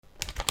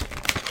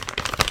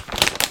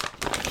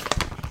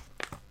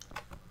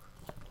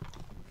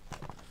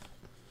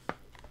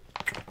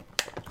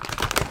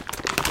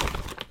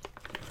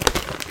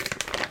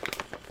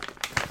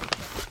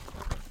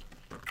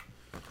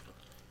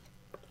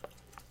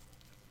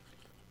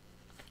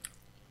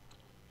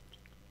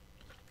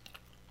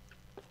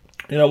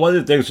One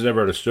of the things I never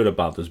understood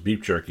about this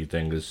beef jerky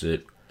thing is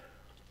it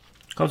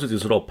comes with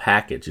this little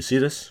package. You see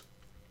this?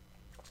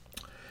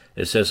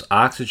 It says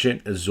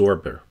oxygen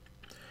absorber.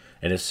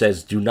 And it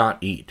says do not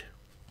eat.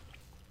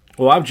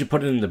 Well, why would you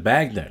put it in the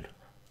bag then?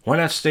 Why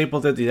not staple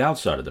it to the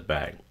outside of the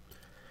bag?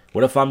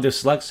 What if I'm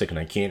dyslexic and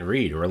I can't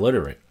read or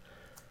illiterate?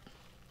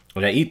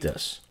 And I eat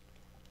this?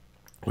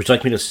 Would you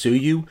like me to sue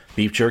you,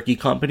 beef jerky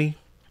company?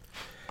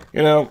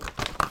 I'll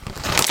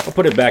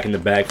put it back in the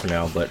bag for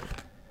now, but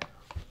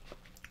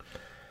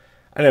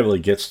I never really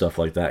get stuff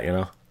like that,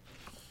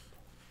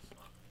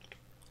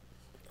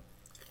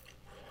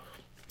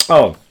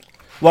 Oh,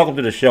 welcome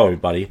to the show,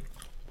 everybody.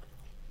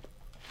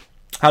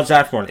 How's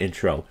that for an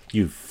intro,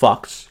 you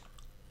fucks?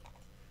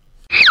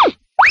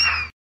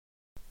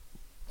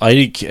 I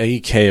eat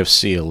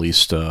KFC at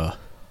least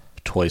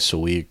twice a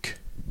week.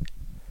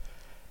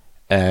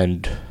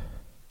 And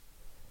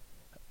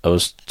I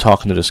was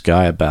talking to this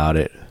guy about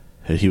it,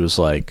 and he was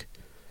like,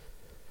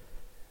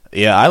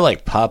 yeah, I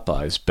like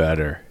Popeyes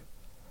better.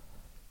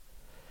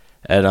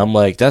 And I'm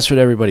like, that's what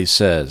everybody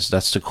says.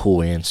 That's the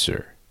cool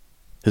answer.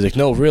 He's like,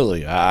 no,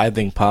 really, I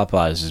think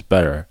Popeyes is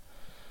better.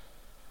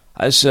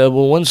 I said,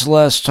 well, when's the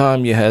last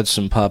time you had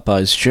some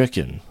Popeyes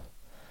chicken?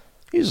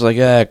 He's like,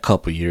 a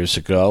couple years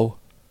ago.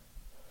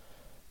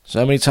 So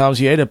how many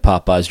times you ate at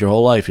Popeyes your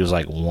whole life? He was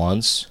like,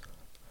 once.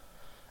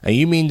 And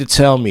you mean to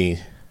tell me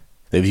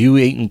that you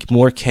eaten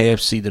more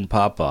KFC than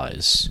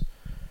Popeyes,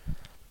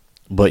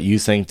 but you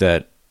think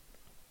that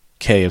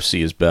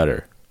KFC is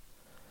better?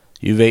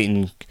 You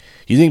think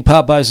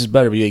Popeyes is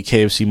better, but you ate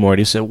KFC more. And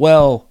he said,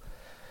 well,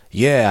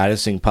 yeah, I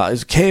just think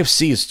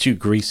KFC is too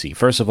greasy.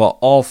 First of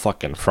all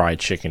fucking fried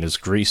chicken is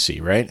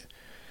greasy, right?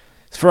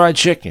 It's fried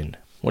chicken.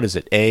 What is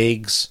it?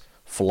 Eggs,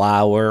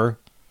 flour,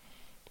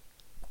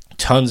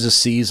 tons of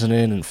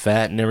seasoning and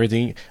fat and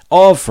everything.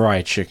 All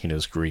fried chicken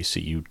is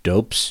greasy, you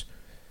dopes.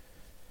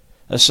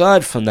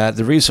 Aside from that,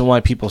 the reason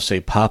why people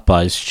say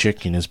Popeye's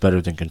chicken is better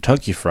than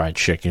Kentucky Fried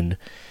Chicken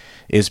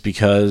is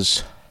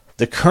because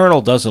the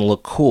Colonel doesn't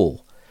look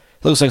cool.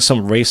 It looks like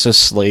some racist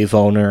slave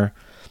owner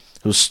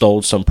who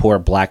stole some poor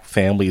black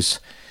family's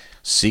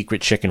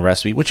secret chicken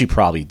recipe, which he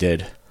probably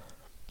did.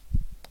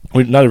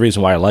 Another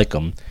reason why I like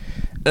him.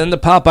 And the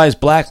Popeye's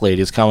black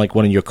lady is kind of like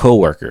one of your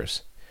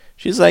coworkers.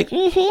 She's like,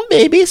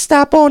 baby,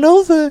 stop on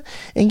over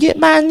and get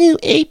my new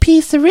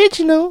 8-piece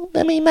original.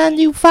 My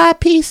new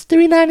 5-piece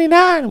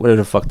 $3.99. Whatever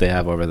the fuck they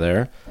have over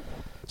there.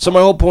 So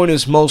my whole point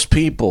is most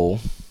people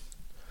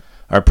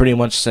are pretty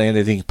much saying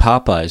they think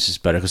Popeyes is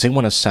better because they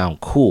want to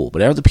sound cool.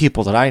 But other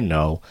people that I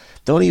know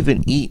don't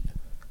even eat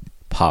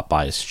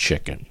Popeye's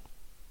chicken.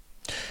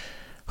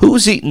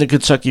 Who's eating the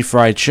Kentucky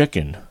Fried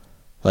Chicken?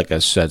 Like I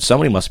said,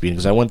 somebody must be eating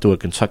because I went to a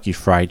Kentucky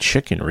Fried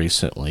Chicken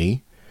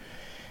recently.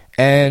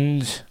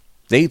 And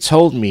they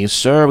told me,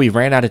 sir, we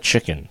ran out of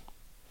chicken.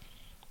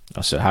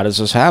 I said, how does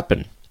this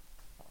happen?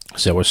 I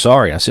said, we're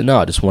sorry. I said, no,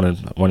 I just want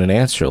an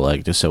answer.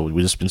 Like they said,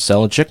 we've just been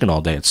selling chicken all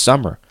day. It's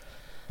summer.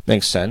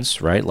 Makes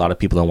sense, right? A lot of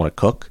people don't want to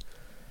cook.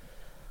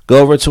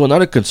 Go over to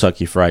another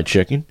Kentucky Fried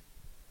Chicken.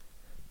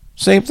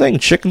 Same thing.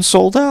 Chicken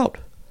sold out.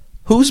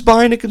 Who's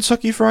buying a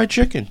Kentucky Fried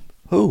Chicken?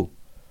 Who?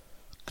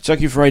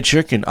 Kentucky Fried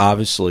Chicken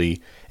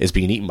obviously is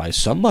being eaten by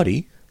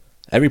somebody.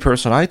 Every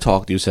person I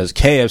talk to says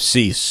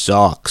KFC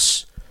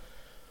sucks.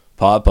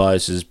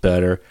 Popeyes is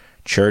better.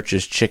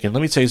 Church's chicken.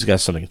 Let me tell you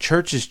guys something.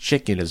 Church's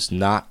chicken is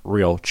not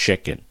real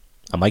chicken.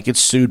 I might get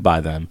sued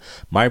by them.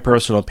 My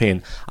personal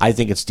opinion, I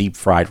think it's deep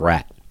fried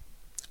rat.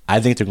 I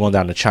think they're going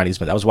down the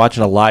Chinese method. I was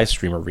watching a live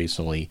streamer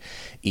recently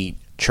eat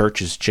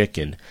Church's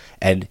chicken,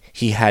 and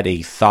he had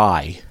a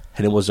thigh,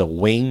 and it was a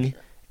wing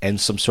and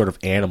some sort of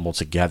animal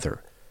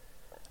together.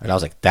 And I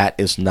was like, that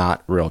is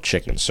not real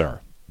chicken,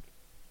 sir.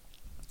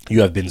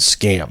 You have been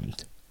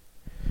scammed.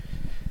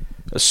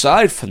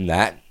 Aside from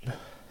that,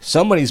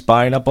 somebody's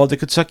buying up all the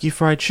Kentucky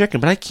Fried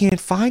Chicken, but I can't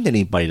find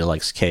anybody that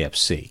likes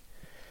KFC.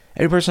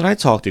 Every person I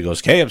talk to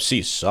goes,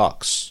 KFC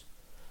sucks.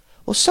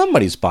 Well,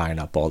 somebody's buying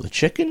up all the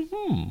chicken.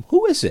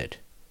 Who is it?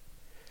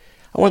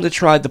 I wanted to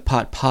try the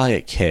pot pie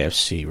at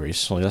KFC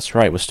recently. That's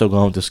right, we're still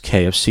going with this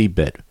KFC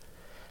bit.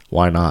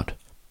 Why not?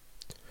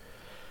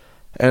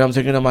 And I'm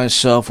thinking to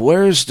myself, I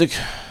want to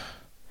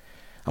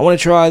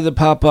try the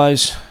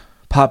Popeyes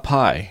pot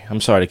pie.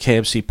 I'm sorry, the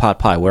KFC pot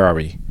pie. Where are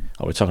we?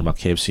 Oh, we're talking about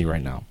KFC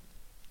right now.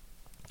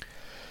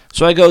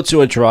 So I go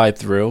to a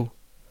drive-thru,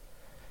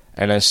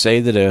 and I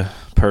say to the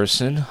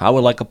person, I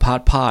would like a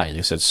pot pie.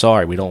 They said,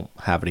 sorry, we don't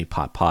have any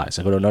pot pies.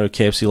 I go to another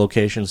KFC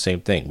location, same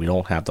thing. We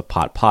don't have the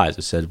pot pies.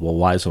 I said, well,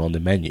 why is it on the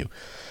menu?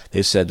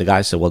 The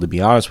guy said, well, to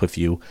be honest with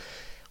you,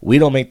 we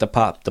don't make the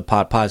pot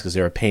pies because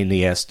they're a pain in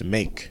the ass to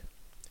make.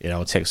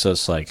 It takes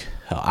us like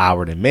an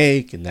hour to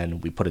make, and then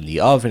we put it in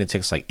the oven. It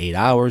takes like 8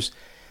 hours,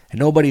 and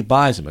nobody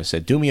buys them. I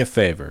said, do me a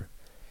favor.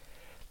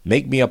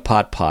 Make me a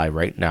pot pie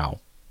right now,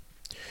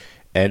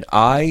 and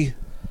I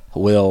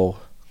will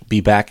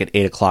be back at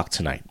 8 o'clock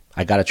tonight.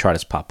 I got to try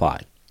this pot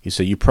pie. He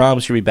said, you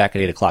promise you'll be back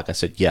at 8 o'clock? I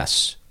said,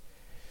 yes.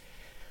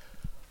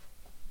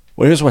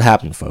 Well, here's what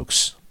happened,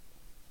 folks.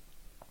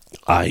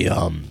 I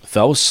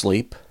fell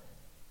asleep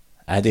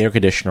I had the air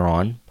conditioner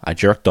on. I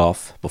jerked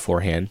off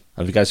beforehand.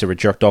 Have you guys ever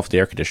jerked off with the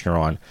air conditioner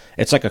on?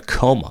 It's like a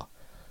coma.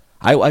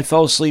 I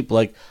fell asleep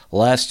like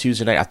last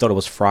Tuesday night. I thought it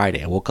was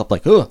Friday. I woke up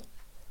like, what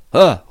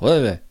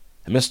is it?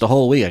 I missed the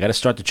whole week. I got to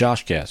start the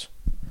Joshcast.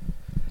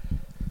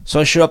 So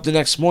I show up the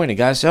next morning.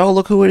 Guys say, oh,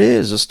 look who it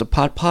is. It's the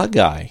Pot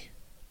guy.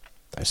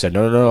 I said,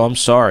 no, I'm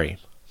sorry.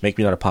 Make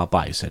me not a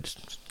Popeye. He said,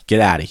 get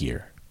out of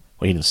here.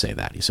 Well, he didn't say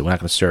that. He said, we're not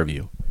going to serve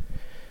you.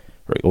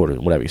 Or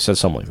whatever. He said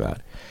something like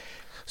that.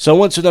 So I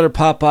went to another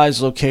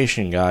Popeyes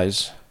location,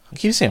 guys. I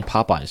keep saying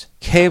Popeyes.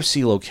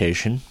 KFC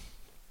location.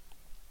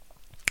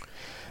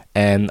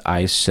 And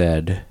I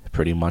said,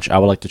 pretty much, I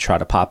would like to try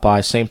the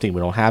Popeye. Same thing,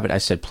 we don't have it. I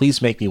said,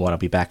 please make me want to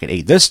be back at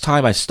 8. This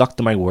time I stuck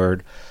to my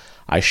word.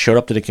 I showed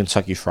up to the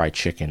Kentucky Fried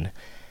Chicken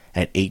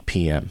at 8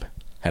 p.m.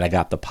 And I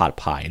got the pot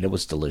pie, and it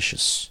was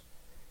delicious.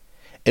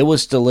 It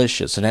was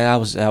delicious. And I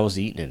was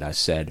eating it. I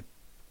said,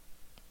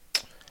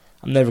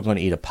 I'm never going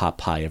to eat a pot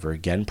pie ever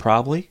again,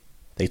 probably.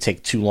 They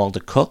take too long to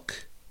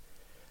cook.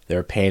 They're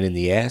a pain in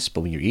the ass,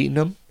 but when you're eating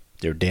them,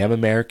 they're damn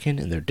American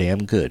and they're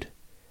damn good.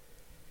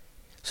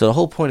 So the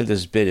whole point of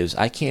this bit is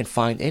I can't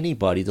find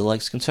anybody that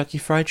likes Kentucky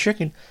Fried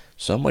Chicken.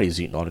 Somebody's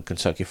eating all the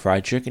Kentucky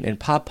Fried Chicken, and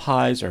pot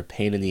pies are a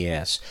pain in the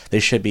ass. They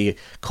should be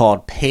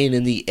called pain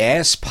in the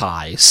ass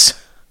pies.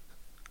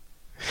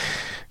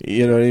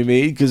 You know what I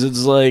mean? Because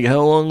it's like, how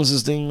long is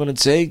this thing going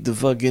to take to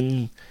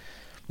fucking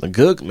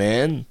cook,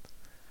 man?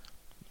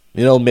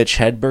 You know, Mitch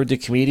Hedberg, the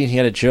comedian, he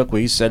had a joke where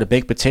he said, a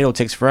baked potato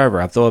takes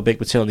forever. I throw a baked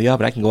potato in the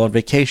oven, I can go on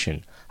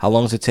vacation. How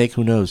long does it take?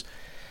 Who knows?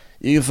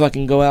 You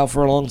fucking go out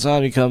for a long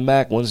time, you come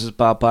back, when's this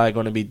pot pie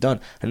going to be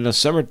done? And in the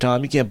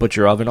summertime, you can't put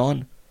your oven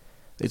on.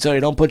 They tell you,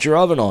 don't put your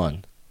oven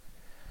on.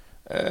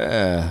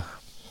 I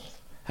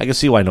can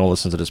see why no one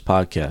listens to this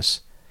podcast.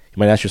 You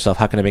might ask yourself,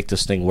 how can I make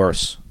this thing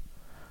worse?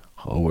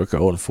 Oh, we're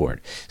going for it.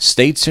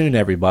 Stay tuned,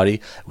 everybody.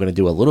 We're going to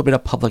do a little bit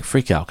of public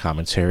freakout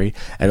commentary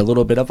and a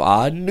little bit of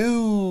odd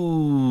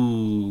news.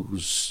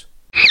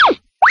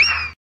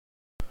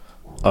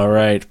 All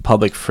right,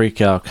 public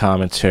freakout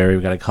commentary.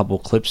 We got a couple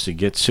clips to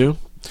get to.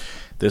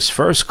 This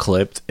first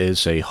clip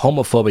is a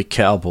homophobic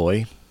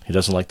cowboy. He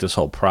doesn't like this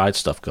whole pride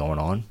stuff going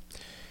on.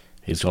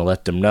 He's going to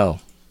let them know.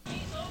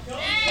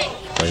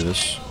 Play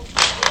this.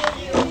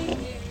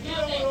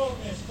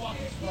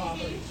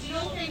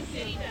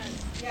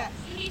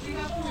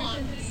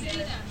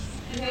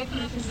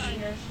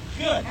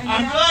 Good.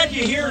 I'm glad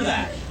you hear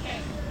that.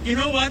 You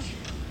know what?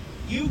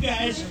 You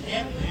guys are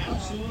getting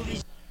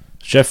absolutely...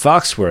 Jeff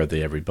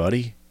Foxworthy,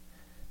 everybody.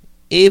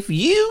 If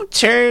you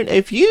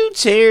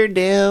tear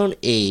down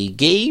a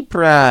gay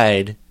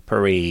pride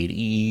parade,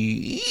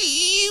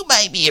 you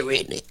might be a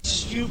redneck.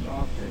 Stupid.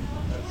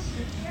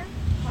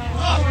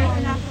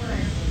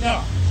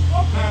 No.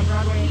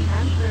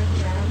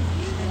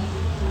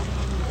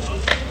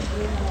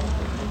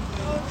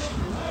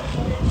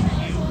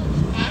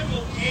 I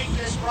will take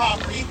this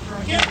property.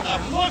 Get the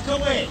fuck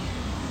away.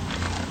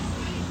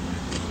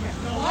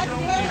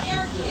 Let's get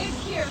our kids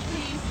here,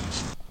 please.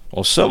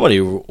 Well, somebody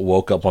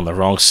woke up on the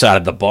wrong side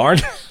of the barn,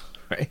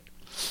 right?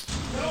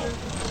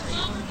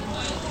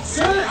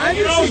 Sir, I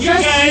You know, you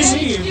guys,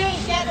 you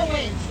get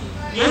away.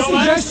 you know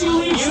what? suggest you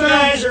leave, You sir.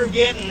 guys are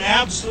getting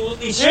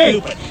absolutely Hey,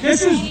 stupid.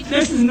 this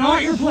is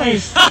not your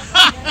place.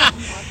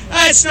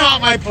 That's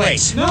not my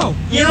place. No.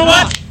 You know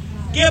what?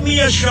 Give me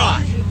a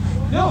shot.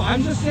 No,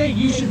 I'm just saying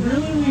you should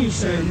really leave,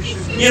 sir.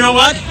 You know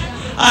what?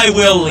 I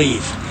will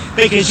leave.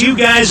 Because you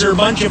guys are a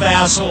bunch of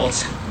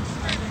assholes.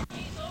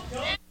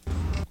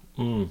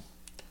 I'm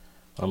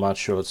not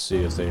sure. Let's see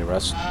if they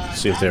arrest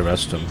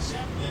him.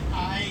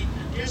 I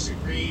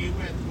disagree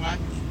with what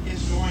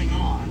is going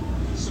on,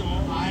 so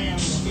I am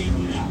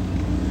speaking up.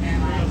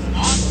 And I am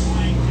not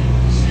going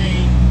to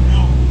say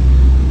no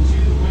to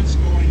what's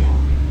going on.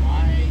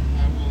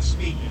 I will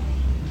speak up.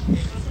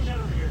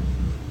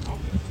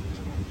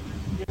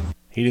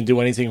 He didn't do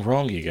anything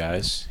wrong, you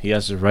guys. He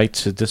has the right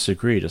to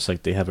disagree, just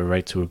like they have a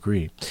right to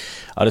agree.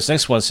 This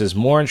next one says,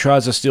 Morin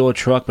tries to steal a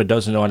truck but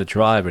doesn't know how to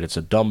drive it. It's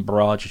a dumb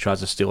broad. She tries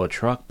to steal a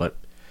truck, but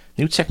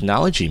new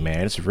technology,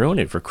 man, it's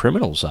ruining it for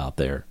criminals out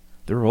there.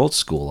 They're old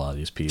school, a lot of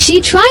these people. She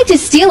tried to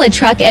steal a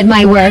truck at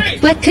my work,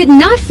 but could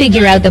not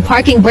figure out the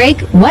parking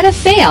brake. What a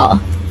fail.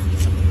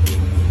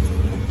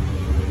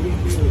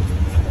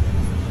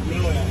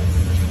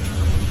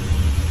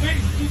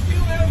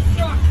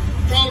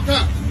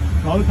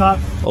 Call the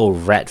cops. Oh,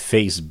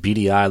 rat-faced,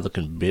 beady-eyed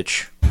looking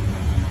bitch.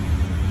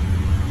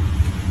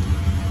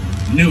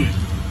 Knew it.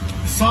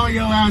 Saw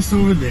your ass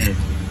over there.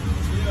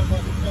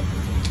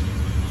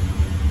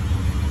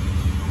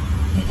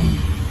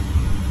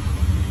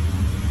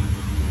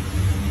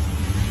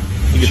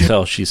 You can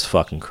tell she's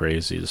fucking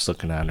crazy, just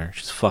looking at her.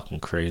 She's fucking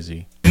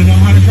crazy. You know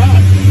how to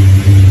drive.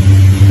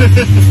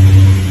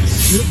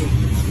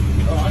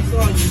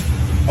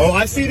 Oh,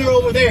 I see her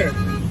over there.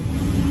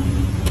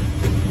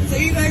 So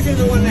you guys are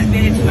the one that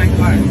bit into my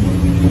car.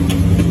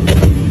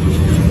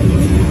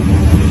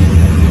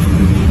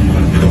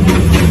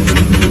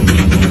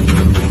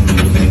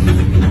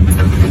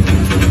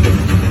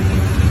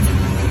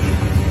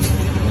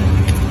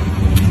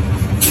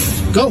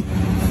 Go.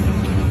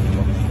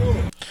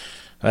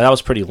 That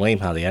was pretty lame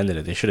how they ended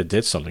it. They should have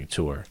did something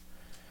to her.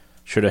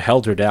 Should have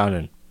held her down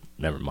and...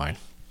 Never mind.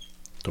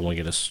 Don't want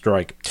to get a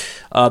strike.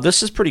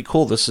 This is pretty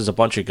cool. This is a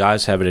bunch of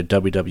guys having a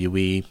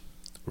WWE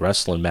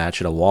wrestling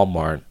match at a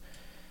Walmart.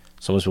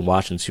 Someone's been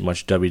watching too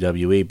much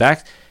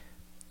WWE.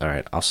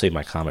 Alright, I'll save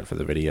my comment for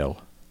the video.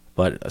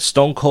 But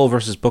Stone Cold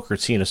versus Booker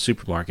T in a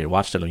supermarket.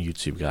 Watch that on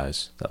YouTube,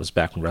 guys. That was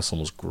back when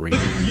wrestling was great.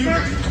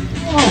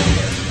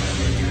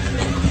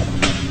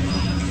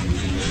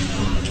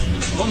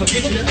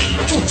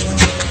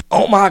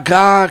 Oh my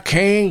God,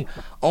 King!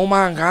 Oh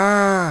my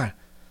God!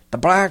 The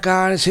black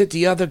guy has hit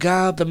the other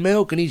guy with the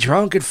milk and he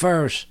drunk it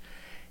first.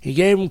 He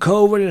gave him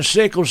COVID and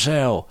sickle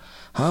cell.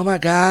 Oh my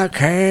God,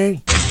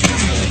 King!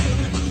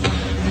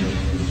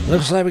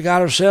 Looks like we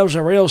got ourselves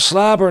a real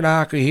slobber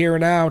knocker here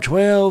in aisle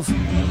 12.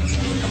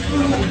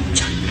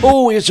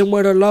 Oh, hits him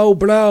with a low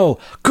blow.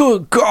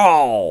 Good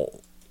God!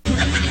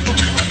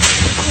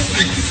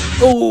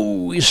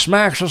 Oh, he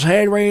smacks his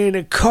head right in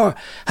the car.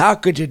 How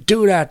could you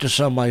do that to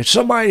somebody?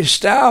 Somebody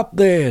stop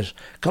this.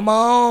 Come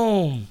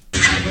on.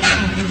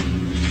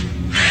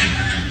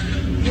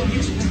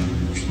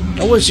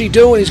 And what's he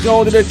doing? He's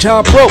going to the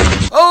top rope.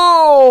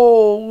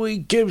 Oh, he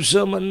gives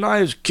him a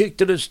nice kick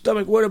to the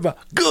stomach. What about?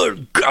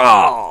 Good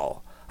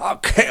God. I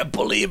can't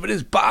believe it.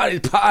 His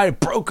body's probably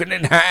broken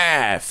in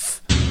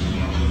half.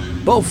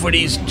 Both of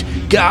these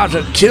guys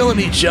are killing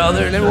each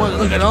other and everyone's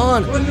looking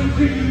on.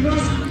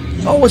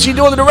 Oh, what's he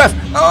doing to the ref?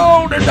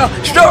 Oh, the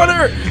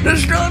stunner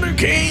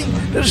king,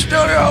 the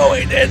stunner. Oh,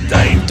 he did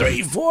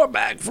 3-4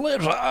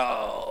 backflips.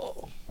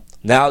 Oh.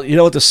 Now, you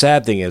know what the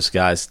sad thing is,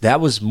 guys? That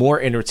was more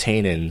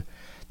entertaining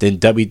than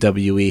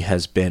WWE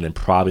has been in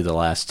probably the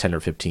last 10 or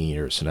 15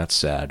 years, and that's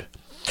sad.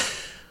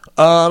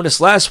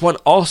 This last one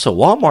also,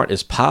 Walmart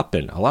is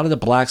popping. A lot of the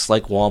blacks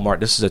like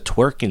Walmart. This is a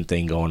twerking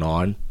thing going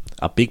on.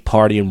 A big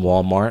party in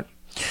Walmart.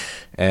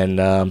 And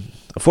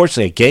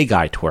unfortunately, a gay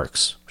guy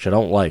twerks, which I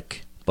don't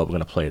like. But we're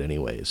going to play it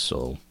anyways.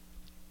 So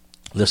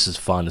this is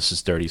fun. This is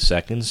 30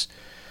 seconds.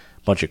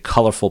 A bunch of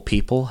colorful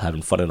people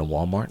having fun in a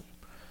Walmart.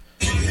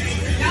 So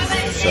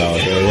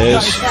here it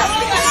is.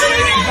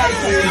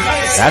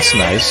 That's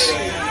nice.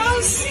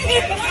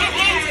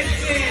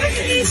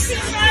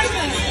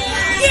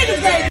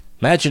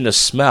 Imagine the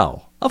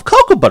smell of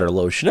cocoa butter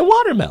lotion and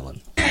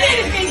watermelon. Now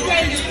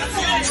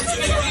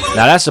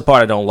that's the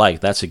part I don't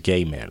like. That's a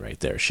gay man right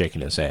there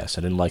shaking his ass.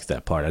 I didn't like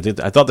that part. I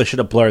thought they should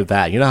have blurred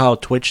that. You know how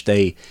Twitch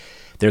they'll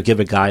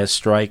give a guy a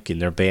strike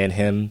and they'll ban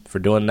him for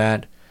doing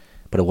that,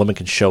 but a woman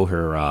can show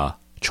her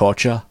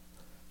chocha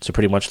to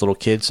pretty much little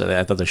kids.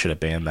 I thought they should have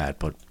banned that,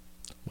 but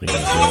what are you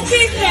gonna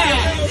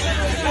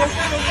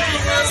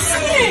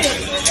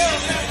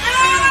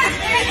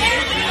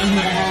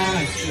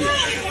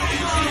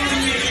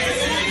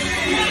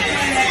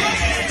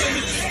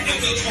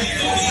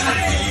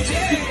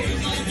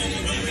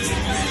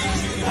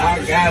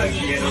I gotta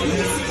get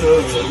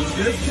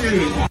this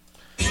too.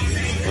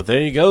 Well,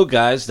 there you go,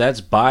 guys.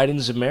 That's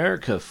Biden's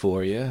America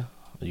for you.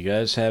 You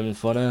guys having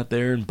fun out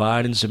there in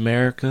Biden's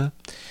America?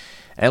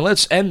 And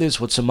let's end this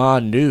with some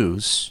odd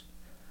news.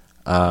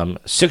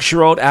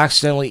 6-year-old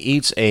accidentally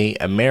eats a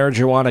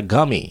marijuana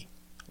gummy.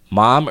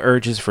 Mom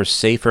urges for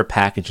safer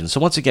packaging. So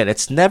once again,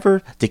 it's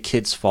never the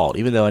kid's fault,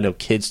 even though I know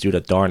kids do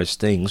the darndest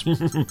things.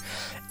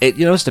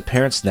 You notice the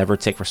parents never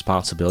take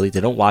responsibility.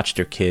 They don't watch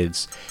their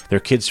kids. Their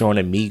kids are on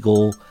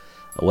Omegle,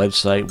 a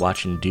website,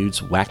 watching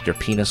dudes whack their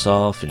penis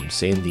off and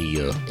saying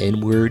the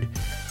N-word.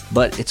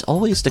 But it's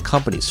always the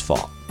company's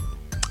fault.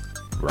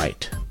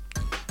 Right.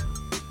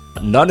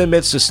 Nun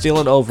admits to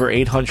stealing over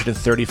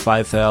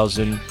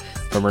 $835,000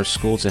 from her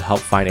school to help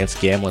finance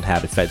gambling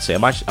habit. Feds say.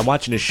 I'm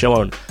watching this show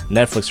on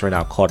Netflix right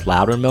now called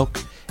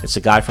Loudermilk. It's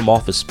a guy from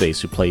Office Space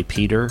who played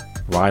Peter,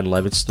 Ryan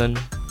Levingston.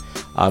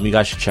 You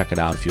guys should check it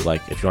out if you're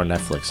on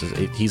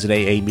Netflix. He's an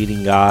AA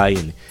meeting guy,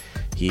 and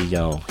he's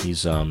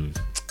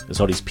there's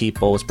all these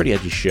people. It's a pretty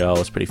edgy show.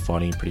 It's pretty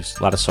funny.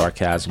 A lot of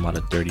sarcasm, a lot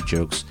of dirty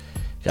jokes.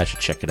 You guys should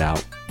check it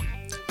out.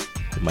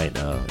 You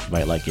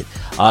might like it.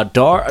 A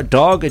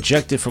dog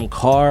ejected from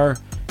car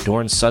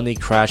during Sunday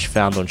crash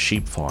found on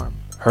sheep farm.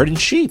 Herding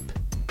sheep.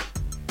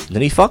 And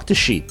then he fucked a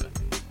sheep.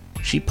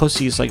 Sheep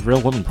pussy is like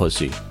real woman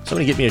pussy.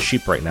 Somebody get me a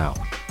sheep right now.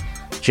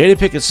 Jada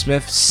Pinkett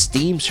Smith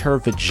steams her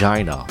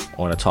vagina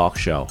on a talk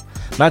show.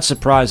 Not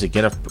surprised that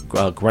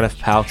Gwyneth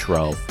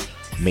Paltrow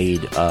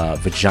made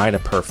vagina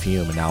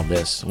perfume, and now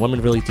this.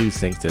 Women really do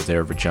think that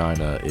their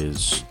vagina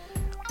is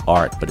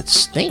art, but it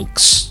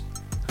stinks.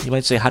 You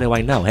might say, how do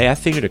I know? Hey, I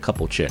fingered a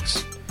couple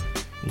chicks.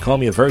 You can call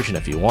me a virgin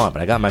if you want,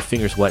 but I got my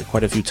fingers wet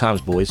quite a few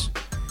times, boys.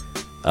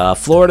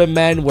 Florida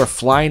men were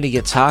flying to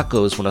get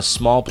tacos when a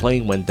small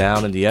plane went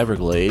down in the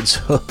Everglades.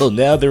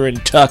 Now they're in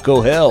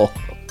taco hell.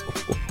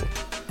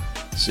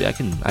 See, I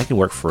can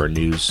work for a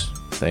news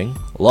thing.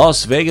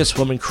 Las Vegas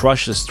woman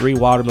crushes 3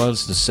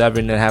 watermelons in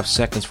 7.5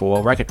 seconds for a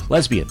world record.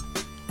 Lesbian.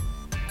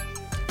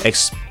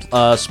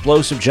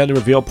 Explosive gender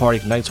reveal party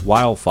ignites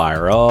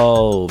wildfire.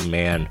 Oh,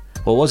 man.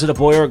 Well, was it a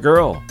boy or a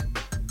girl?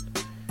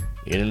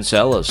 You didn't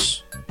tell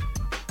us.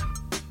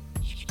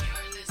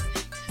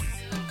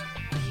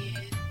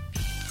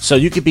 So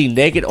you could be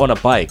naked on a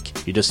bike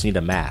You just need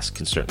a mask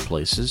in certain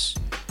places.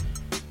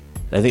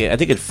 I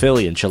think in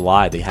Philly in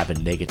July they have a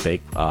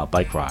naked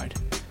bike ride.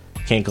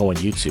 Can't go on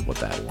YouTube with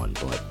that one,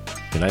 but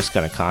a nice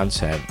kind of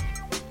content.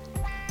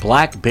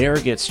 Black bear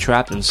gets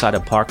trapped inside a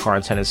parked car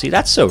in Tennessee.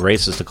 That's so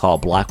racist to call a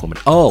black woman.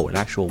 Oh, an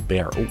actual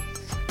bear. Oh,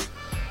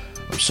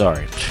 I'm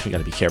sorry. You got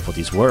to be careful with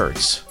these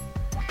words.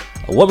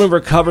 A woman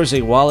recovers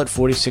a wallet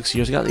 46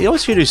 years ago. You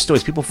always hear these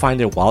stories. People find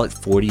their wallet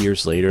 40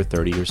 years later,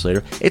 30 years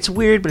later. It's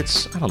weird,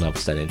 but I don't know if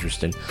it's that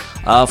interesting.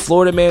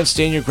 Florida man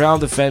stand your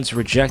ground defense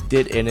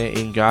rejected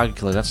in God.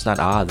 That's not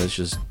odd. That's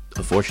just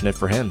unfortunate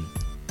for him.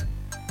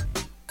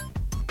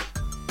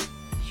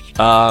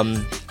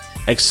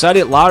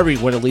 Excited lottery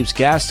winner leaves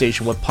gas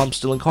station with pump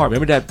still in car.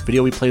 Remember that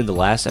video we played in the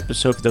last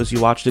episode? For those of you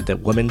who watched it,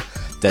 that woman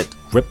that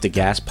ripped the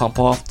gas pump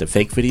off, the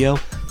fake video.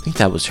 I think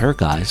that was her,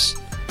 guys.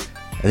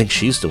 I think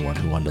she's the one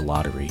who won the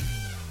lottery.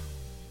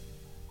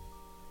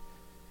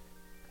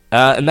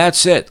 And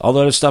that's it. All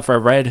the other stuff I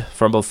read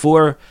from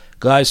before.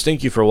 Guys,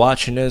 thank you for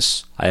watching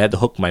this. I had to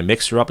hook my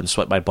mixer up and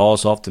sweat my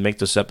balls off to make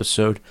this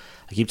episode.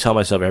 I keep telling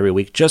myself every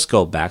week, just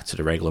go back to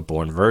the regular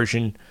born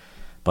version.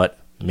 But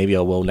maybe I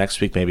will next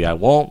week, maybe I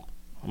won't.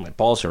 My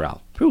balls are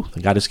out. Whew, I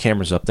got his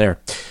cameras up there.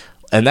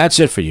 And that's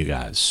it for you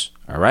guys.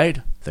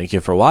 Alright? Thank you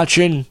for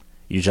watching.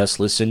 You just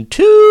listened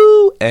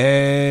to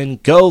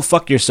and go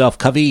fuck yourself,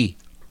 Covey.